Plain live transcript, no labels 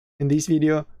In this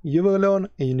video, you will learn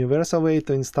a universal way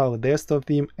to install a desktop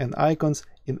theme and icons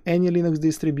in any Linux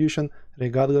distribution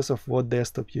regardless of what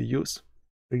desktop you use.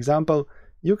 For example,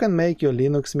 you can make your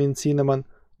Linux Mint Cinnamon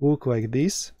look like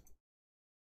this.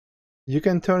 You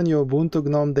can turn your Ubuntu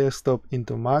GNOME desktop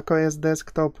into macOS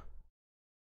desktop.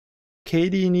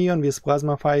 KDE Neon with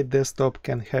Plasma 5 desktop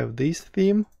can have this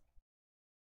theme.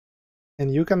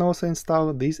 And you can also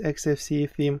install this XFCE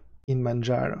theme in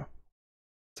Manjaro.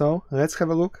 So let's have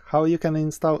a look how you can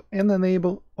install and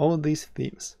enable all these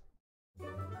themes.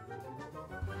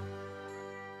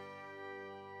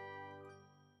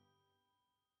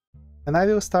 And I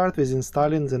will start with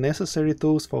installing the necessary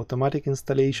tools for automatic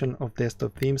installation of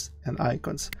desktop themes and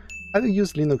icons. I will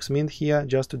use Linux Mint here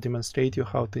just to demonstrate you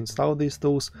how to install these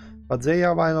tools, but they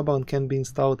are available and can be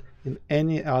installed in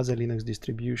any other Linux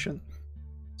distribution.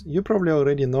 You probably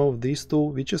already know this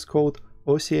tool, which is called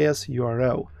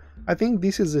OCS-url. I think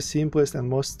this is the simplest and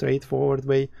most straightforward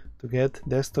way to get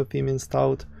desktop theme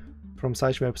installed from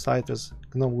such websites as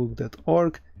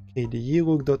gnomelook.org,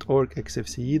 kdelook.org,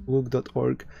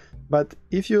 xfcelook.org. But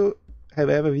if you have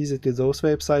ever visited those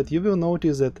websites, you will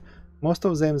notice that most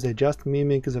of them they just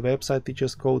mimic the website which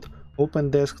is called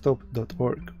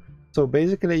opendesktop.org. So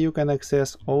basically you can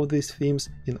access all these themes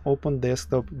in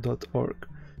opendesktop.org.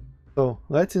 So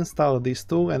let's install this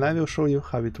tool and I will show you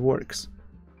how it works.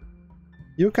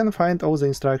 You can find all the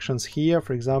instructions here.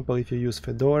 For example, if you use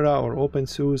Fedora or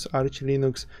OpenSUSE, Arch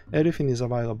Linux, everything is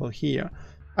available here.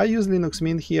 I use Linux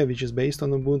Mint here, which is based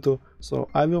on Ubuntu, so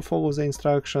I will follow the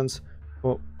instructions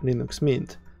for Linux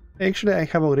Mint. Actually, I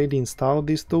have already installed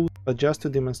this tool, but just to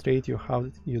demonstrate you how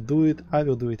you do it, I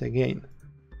will do it again.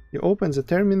 You open the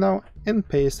terminal and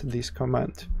paste this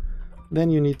command. Then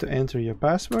you need to enter your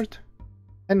password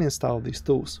and install these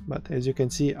tools, but as you can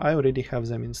see, I already have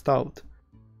them installed.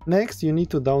 Next, you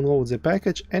need to download the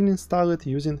package and install it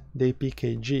using the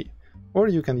APKG, or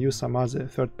you can use some other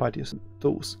third-party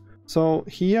tools. So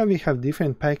here we have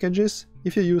different packages.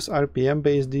 If you use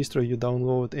RPM-based distro, you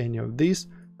download any of these,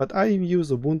 but I use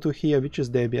Ubuntu here, which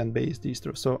is Debian-based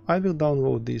distro. So I will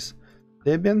download this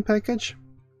Debian package,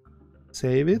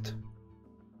 save it.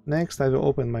 Next, I will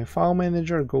open my file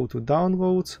manager, go to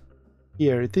Downloads.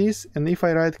 Here it is, and if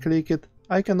I right-click it,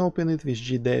 I can open it with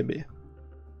gdeb.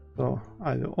 So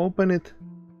I will open it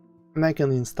and I can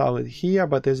install it here,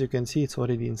 but as you can see it's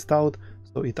already installed,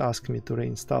 so it asks me to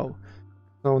reinstall.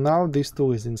 So now this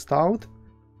tool is installed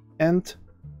and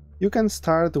you can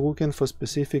start looking for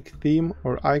specific theme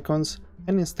or icons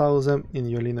and install them in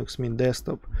your Linux Mint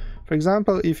desktop. For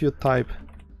example, if you type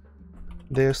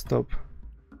desktop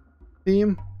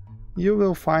theme, you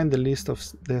will find the list of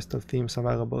desktop themes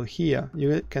available here.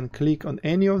 You can click on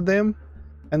any of them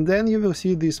and then you will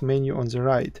see this menu on the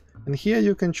right. And here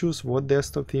you can choose what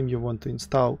desktop theme you want to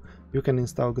install. You can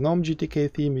install GNOME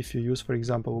GTK theme if you use, for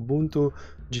example, Ubuntu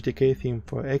GTK theme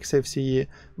for XFCE,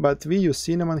 but we use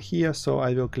Cinnamon here, so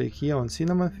I will click here on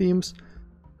Cinnamon themes.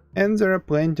 And there are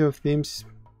plenty of themes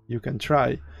you can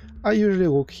try. I usually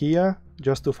look here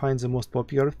just to find the most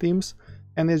popular themes,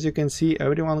 and as you can see,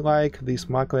 everyone likes this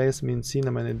macOS Mint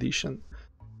Cinnamon edition.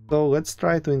 So let's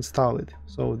try to install it.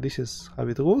 So this is how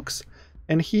it looks.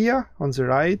 And here on the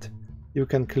right, you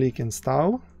can click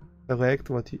install, select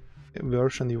what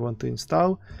version you want to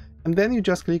install, and then you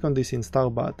just click on this install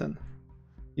button.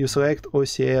 You select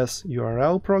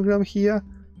OCS-url program here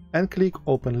and click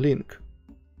open link.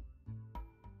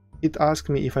 It asks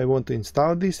me if I want to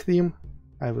install this theme.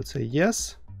 I would say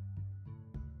yes.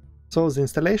 So the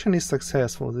installation is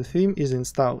successful, the theme is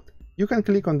installed. You can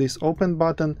click on this open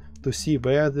button to see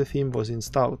where the theme was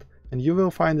installed, and you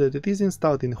will find that it is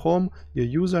installed in home, your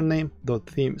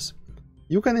username.themes.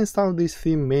 You can install this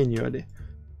theme manually.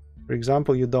 For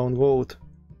example, you download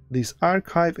this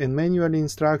archive and manually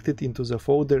instruct it into the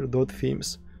folder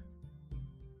 .themes,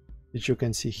 which you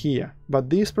can see here, but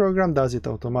this program does it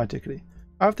automatically.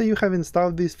 After you have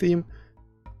installed this theme,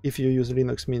 if you use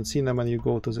Linux Mint Cinnamon, you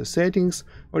go to the settings,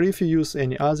 or if you use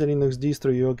any other Linux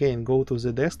distro, you again go to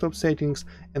the desktop settings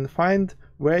and find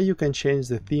where you can change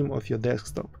the theme of your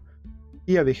desktop.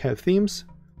 Here we have themes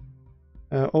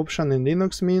option in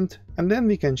Linux Mint, and then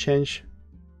we can change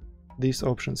these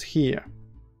options here.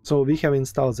 So we have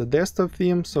installed the desktop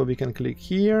theme, so we can click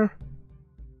here.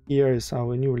 Here is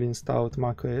our newly installed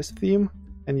macOS theme,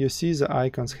 and you see the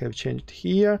icons have changed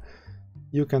here.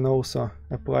 You can also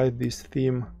apply this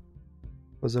theme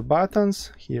for the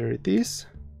buttons. Here it is.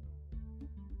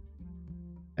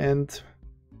 And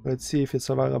let's see if it's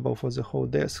available for the whole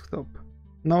desktop.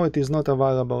 No, it is not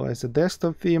available as a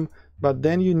desktop theme, but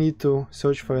then you need to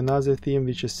search for another theme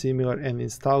which is similar and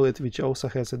install it, which also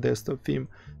has a desktop theme.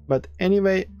 But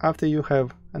anyway, after you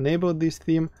have enabled this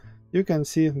theme, you can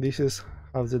see this is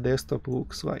how the desktop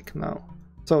looks like now.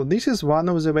 So this is one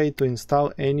of the ways to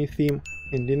install any theme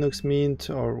in Linux Mint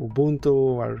or Ubuntu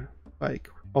or like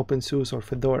OpenSUSE or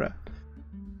Fedora.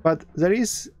 But there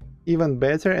is even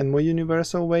better and more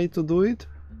universal way to do it.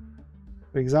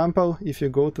 For example, if you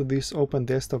go to this Open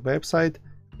Desktop website,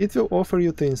 it will offer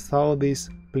you to install this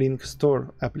Pling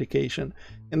Store application.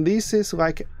 And this is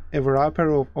like a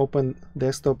wrapper of Open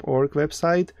Desktop.org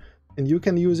website, and you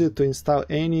can use it to install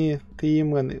any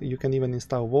theme, and you can even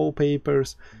install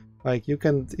wallpapers. Like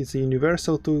it's a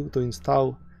universal tool to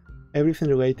install everything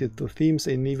related to themes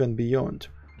and even beyond.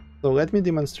 So let me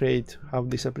demonstrate how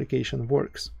this application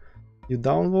works. You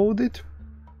download it,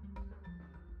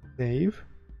 save.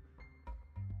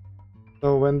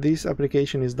 So when this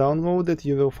application is downloaded,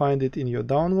 you will find it in your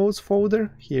downloads folder.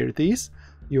 Here it is.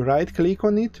 You right click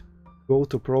on it, go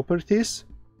to properties,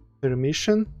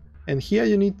 permission, and here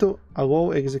you need to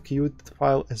allow execute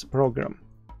file as program.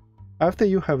 After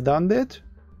you have done that,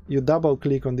 you double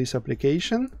click on this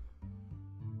application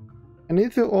and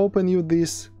it will open you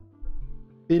this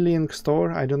Pling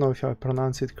Store. I don't know if I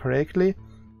pronounce it correctly.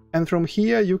 And from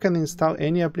here you can install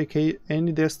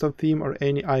any desktop theme or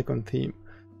any icon theme.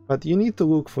 But you need to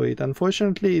look for it.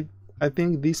 Unfortunately, I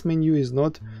think this menu is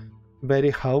not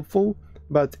very helpful.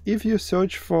 But if you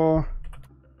search for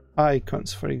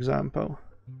icons, for example,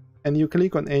 and you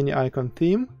click on any icon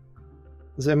theme,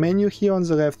 the menu here on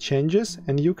the left changes,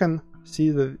 and you can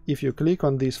see that if you click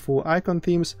on these full icon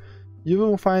themes, you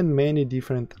will find many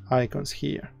different icons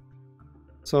here.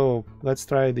 So let's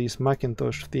try this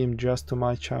Macintosh theme just to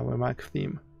match our Mac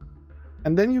theme.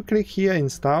 And then you click here,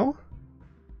 install,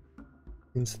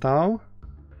 and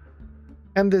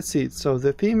that's it. So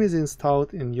the theme is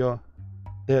installed in your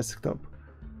desktop.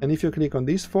 And if you click on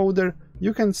this folder,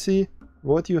 you can see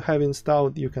what you have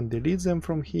installed. You can delete them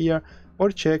from here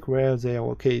or check where they are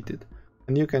located.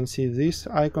 And you can see these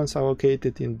icons are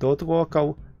located in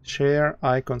 .local share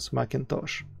icons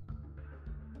Macintosh.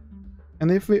 And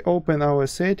if we open our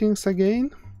settings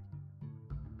again,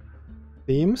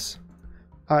 themes,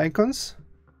 icons,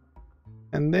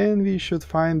 and then we should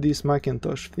find this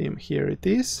Macintosh theme. Here it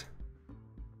is.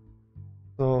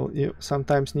 So you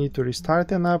sometimes need to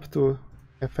restart an app to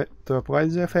apply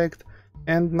the effect.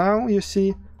 And now you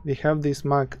see we have these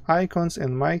Mac icons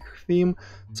and Mac theme.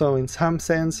 So in some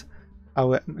sense,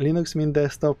 our Linux Mint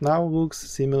desktop now looks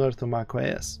similar to Mac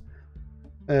OS.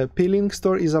 Pling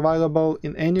Store is available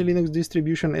in any Linux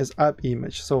distribution as app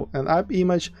image. So an app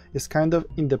image is kind of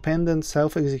independent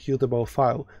self-executable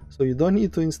file. So you don't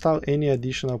need to install any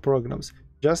additional programs.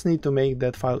 Just need to make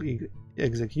that file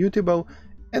executable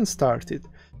and start it.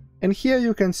 And here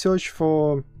you can search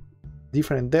for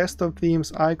different desktop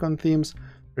themes, icon themes.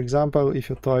 For example, if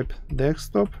you type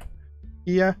desktop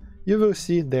here, you will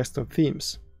see desktop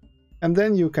themes. And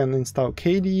then you can install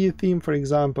KDE theme, for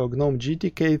example, GNOME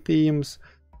GTK themes,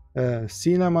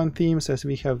 Cinnamon themes, as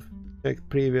we have checked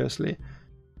previously.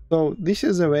 So this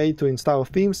is a way to install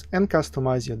themes and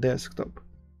customize your desktop.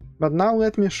 But now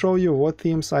let me show you what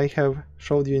themes I have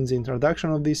showed you in the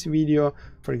introduction of this video.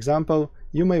 For example,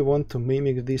 you may want to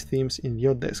mimic these themes in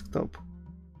your desktop.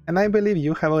 And I believe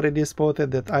you have already spotted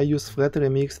that I use Flat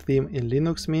Remix theme in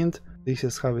Linux Mint. This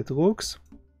is how it looks.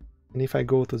 And if I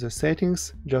go to the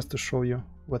settings, just to show you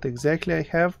what exactly I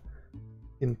have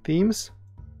in themes,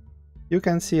 you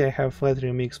can see I have Flat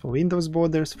Remix for Windows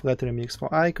borders, Flat Remix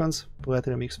for icons, Flat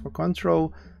Remix for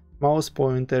control. Mouse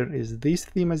pointer is this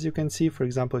theme, as you can see. For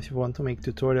example, if you want to make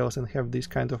tutorials and have this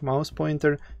kind of mouse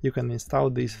pointer, you can install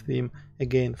this theme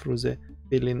again through the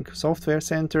Pling Software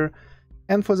Center.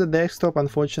 And for the desktop,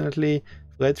 unfortunately,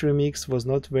 Flat Remix was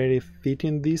not very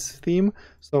fitting this theme,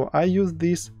 so I used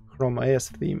this Chrome OS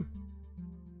theme,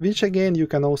 which again you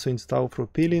can also install through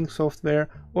Pling software,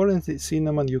 or in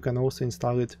Cinnamon you can also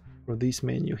install it through this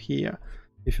menu here.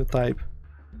 If you type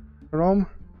Chrome,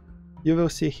 you will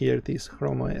see here it is,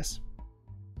 Chrome OS.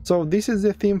 So this is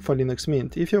the theme for Linux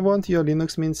Mint. If you want your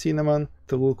Linux Mint Cinnamon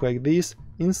to look like this,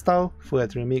 install Flat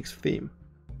Remix theme.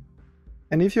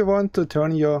 And if you want to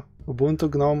turn your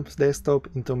Ubuntu GNOME desktop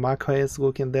into macOS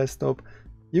looking desktop,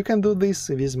 you can do this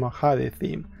with Mojave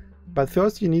theme. But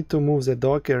first you need to move the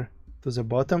Docker to the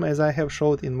bottom, as I have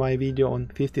showed in my video on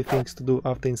 50 things to do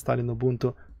after installing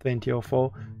Ubuntu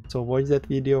 20.04. So watch that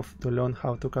video to learn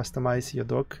how to customize your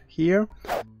dock here.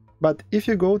 But if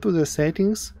you go to the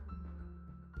settings,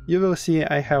 you will see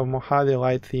I have Mojave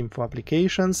Light theme for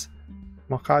applications,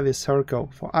 Mojave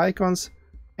Circle for icons,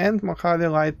 and Mojave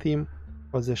Light theme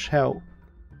for the shell.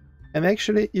 And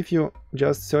actually, if you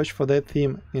just search for that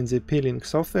theme in the Pling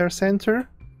Software Center,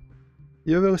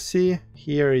 you will see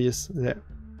here is the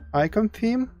icon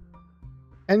theme,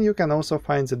 and you can also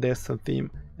find the desktop theme,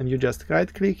 and you just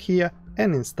right click here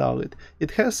and install it.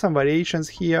 It has some variations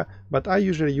here, but I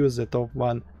usually use the top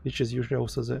one, which is usually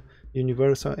also the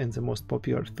universal and the most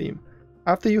popular theme.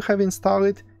 After you have installed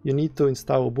it, you need to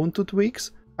install Ubuntu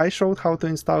tweaks. I showed how to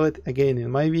install it again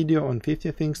in my video on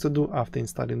 50 things to do after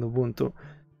installing Ubuntu.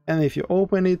 And if you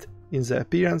open it in the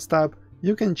Appearance tab,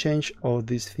 you can change all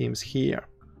these themes here.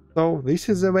 So this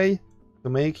is the way to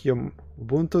make your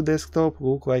Ubuntu desktop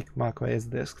look like macOS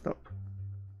desktop.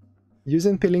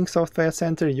 Using Pling Software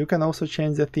Center, you can also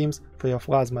change the themes for your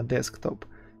Plasma desktop.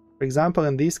 For example,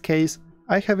 in this case,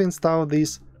 I have installed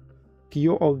this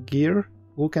Qogir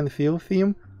look and feel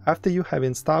theme. After you have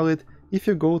installed it, if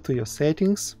you go to your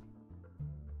settings,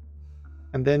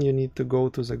 and then you need to go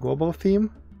to the global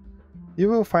theme, you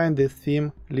will find this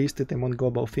theme listed among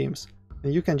global themes,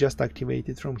 and you can just activate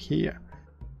it from here.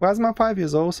 Plasma 5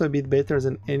 is also a bit better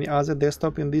than any other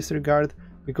desktop in this regard,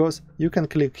 because you can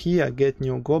click here Get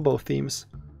New Global Themes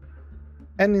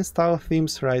and install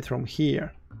themes right from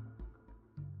here.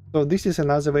 So this is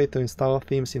another way to install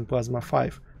themes in Plasma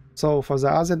 5. So for the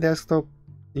other desktop,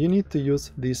 you need to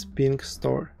use this Pling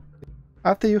Store.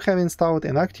 After you have installed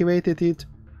and activated it,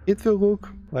 it will look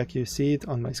like you see it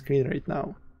on my screen right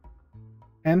now.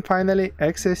 And finally,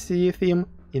 XFCE theme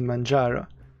in Manjaro.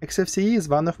 XFCE is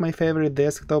one of my favorite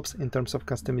desktops in terms of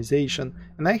customization,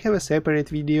 and I have a separate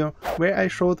video where I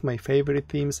showed my favorite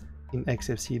themes in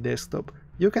XFCE desktop.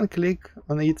 You can click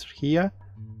on it here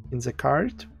in the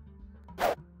card,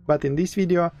 but in this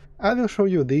video I will show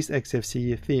you this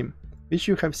XFCE theme, which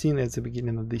you have seen at the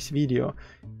beginning of this video,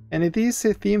 and it is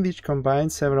a theme which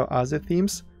combines several other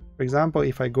themes. For example,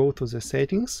 if I go to the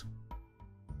settings,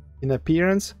 in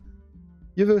appearance,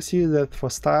 you will see that for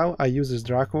style I use this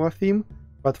Dracula theme,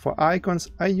 but for icons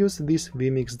I use this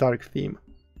Vimix dark theme.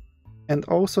 And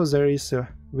also there is a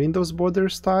Windows border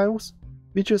styles,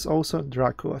 which is also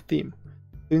Dracula theme.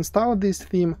 To install this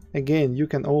theme, again you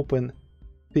can open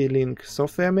Pling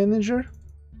Software Manager,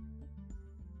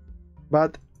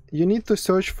 but you need to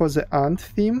search for the Ant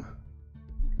theme,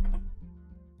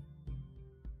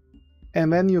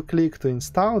 and when you click to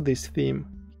install this theme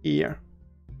here,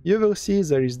 you will see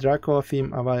there is Dracula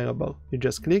theme available. You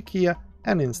just click here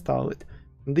and install it.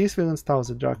 This will install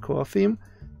the Dracula theme,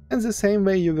 and the same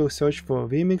way you will search for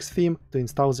Vimix theme to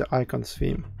install the icons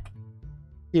theme.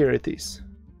 Here it is.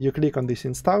 You click on this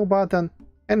install button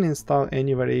and install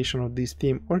any variation of this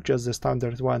theme or just the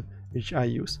standard one which I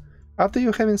use. After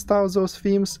you have installed those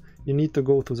themes, you need to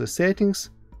go to the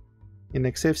settings in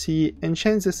XFCE and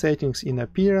change the settings in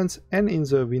appearance and in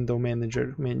the window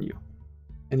manager menu.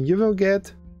 And you will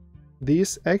get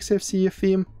this XFCE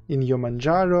theme in your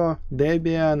Manjaro,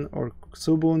 Debian or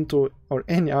Ubuntu or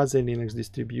any other Linux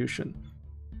distribution.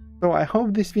 So I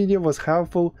hope this video was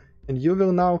helpful and you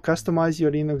will now customize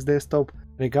your Linux desktop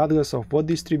regardless of what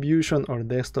distribution or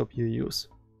desktop you use.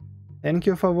 Thank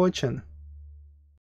you for watching.